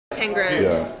10 grand.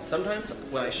 Yeah. Sometimes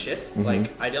when I shit, like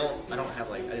I didn't have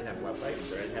wet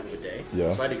wipes or I didn't have a bidet.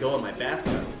 Yeah. So I had to go in my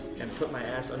bathtub and put my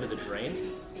ass under the drain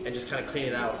and just kind of clean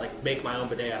it out, like make my own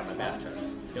bidet out of my bathtub.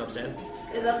 You know what I'm saying?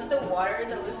 Is that the water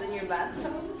that was in your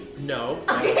bathtub? No.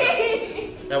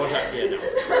 Okay. That one time, yeah,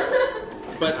 no.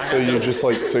 But I So have you're to- just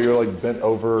like, so you're like bent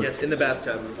over. Yes, in the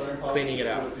bathtub, cleaning it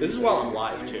out. This is while I'm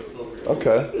live too.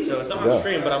 Okay. So it's not on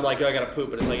stream, but I'm like, oh, I gotta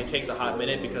poop, but it's like it takes a hot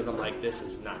minute because I'm like, this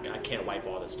is not, I can't wipe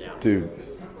all this down. Dude,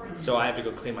 So I have to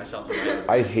go clean myself up.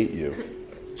 I hate you.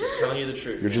 Just telling you the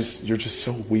truth. You're just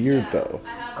so weird though.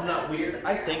 I'm not weird.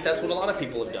 I think that's what a lot of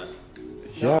people have done.